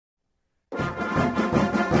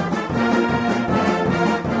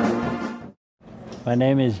My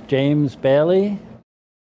name is James Bailey.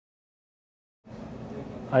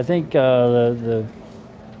 I think the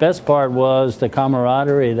best part was the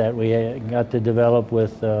camaraderie that we got to develop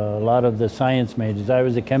with a lot of the science majors. I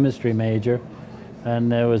was a chemistry major,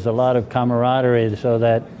 and there was a lot of camaraderie, so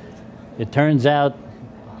that it turns out,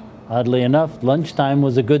 oddly enough, lunchtime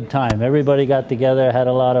was a good time. Everybody got together, had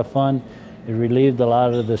a lot of fun. It relieved a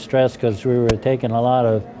lot of the stress because we were taking a lot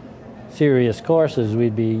of serious courses.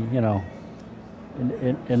 We'd be, you know,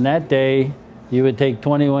 in that day, you would take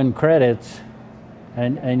 21 credits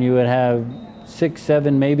and you would have 6,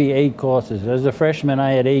 7, maybe 8 courses. As a freshman,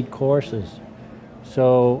 I had 8 courses.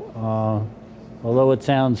 So although it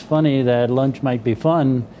sounds funny that lunch might be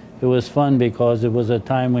fun, it was fun because it was a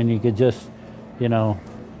time when you could just, you know,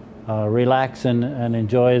 relax and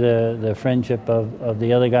enjoy the friendship of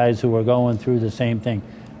the other guys who were going through the same thing.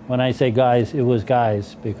 When I say guys, it was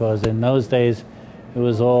guys, because in those days, it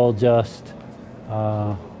was all just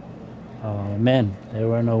men. There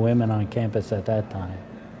were no women on campus at that time.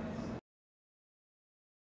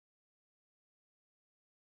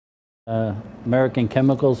 American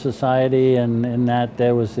Chemical Society, and in that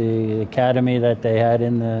there was the academy that they had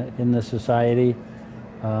in the society.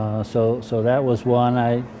 So that was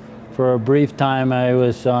one. For a brief time, I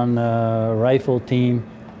was on the rifle team,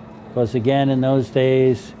 because again, in those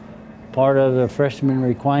days, part of the freshman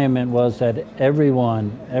requirement was that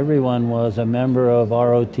everyone was a member of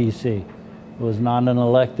ROTC. It was not an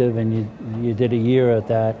elective, and you did a year at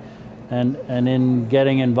that. And in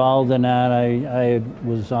getting involved in that, I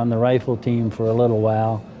was on the rifle team for a little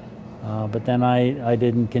while, but then I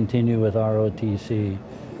didn't continue with ROTC.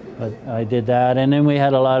 But I did that, and then we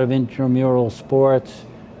had a lot of intramural sports,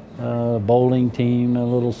 bowling team, a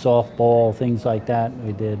little softball, things like that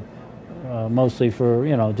we did, mostly for,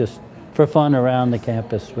 you know, just for fun around the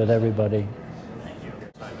campus with everybody.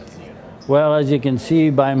 Well, as you can see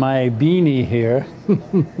by my beanie here,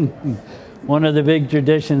 one of the big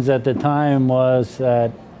traditions at the time was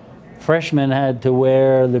that freshmen had to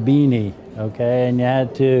wear the beanie, okay? And you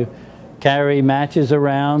had to carry matches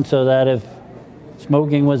around, so that if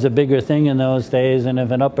smoking was a bigger thing in those days, and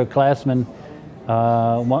if an upperclassman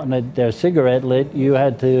wanted their cigarette lit, you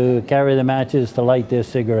had to carry the matches to light their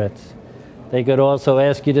cigarettes. They could also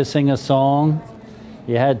ask you to sing a song.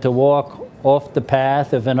 You had to walk off the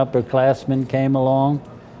path if an upperclassman came along.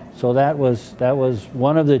 So that was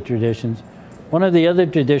one of the traditions. One of the other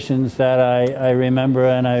traditions that I remember,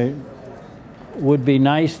 and I would be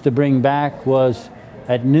nice to bring back, was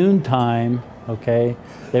at noontime, okay,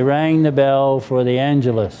 they rang the bell for the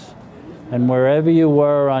Angelus. And wherever you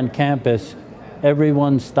were on campus,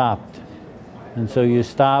 everyone stopped. And so you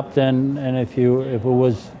stopped, and if it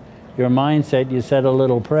was your mindset, you said a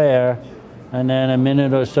little prayer, and then a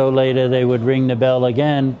minute or so later they would ring the bell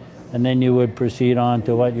again, and then you would proceed on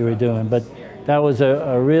to what you were doing. But that was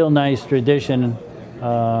a real nice tradition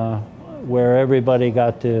where everybody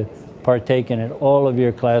got to partake in it, all of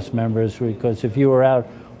your class members, because if you were out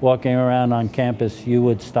walking around on campus, you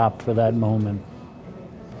would stop for that moment.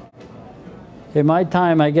 In my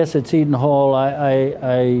time, I guess at Seton Hall,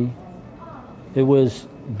 it was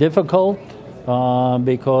difficult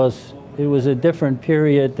because it was a different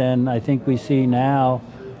period than I think we see now.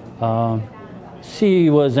 C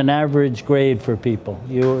was an average grade for people.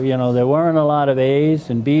 You know, there weren't a lot of A's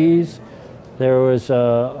and B's. There was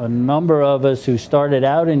a number of us who started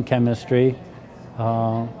out in chemistry,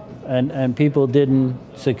 and people didn't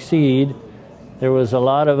succeed. There was a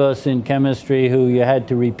lot of us in chemistry who you had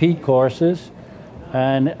to repeat courses,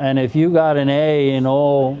 and if you got an A in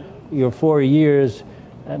all your 4 years,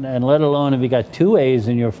 and let alone if you got 2 A's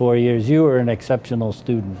in your 4 years, you were an exceptional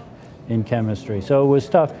student in chemistry. So it was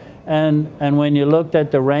tough. And when you looked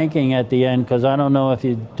at the ranking at the end, because I don't know if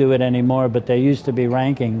you do it anymore, but there used to be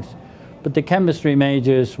rankings, but the chemistry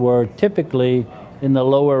majors were typically in the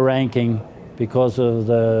lower ranking because of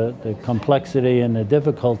the complexity and the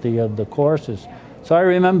difficulty of the courses. So I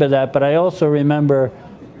remember that, but I also remember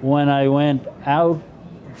when I went out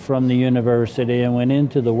from the university and went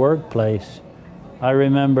into the workplace, I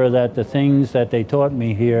remember that the things that they taught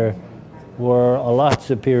me here were a lot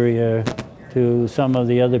superior to some of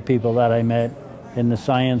the other people that I met in the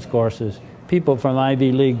science courses, people from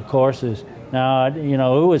Ivy League courses. Now, you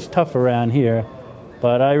know, it was tough around here,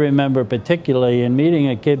 but I remember particularly in meeting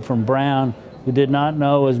a kid from Brown who did not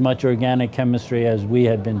know as much organic chemistry as we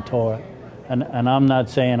had been taught. And I'm not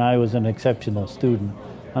saying I was an exceptional student.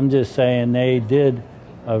 I'm just saying they did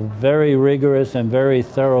a very rigorous and very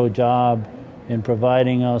thorough job in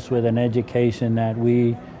providing us with an education that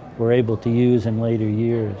we were able to use in later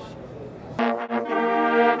years.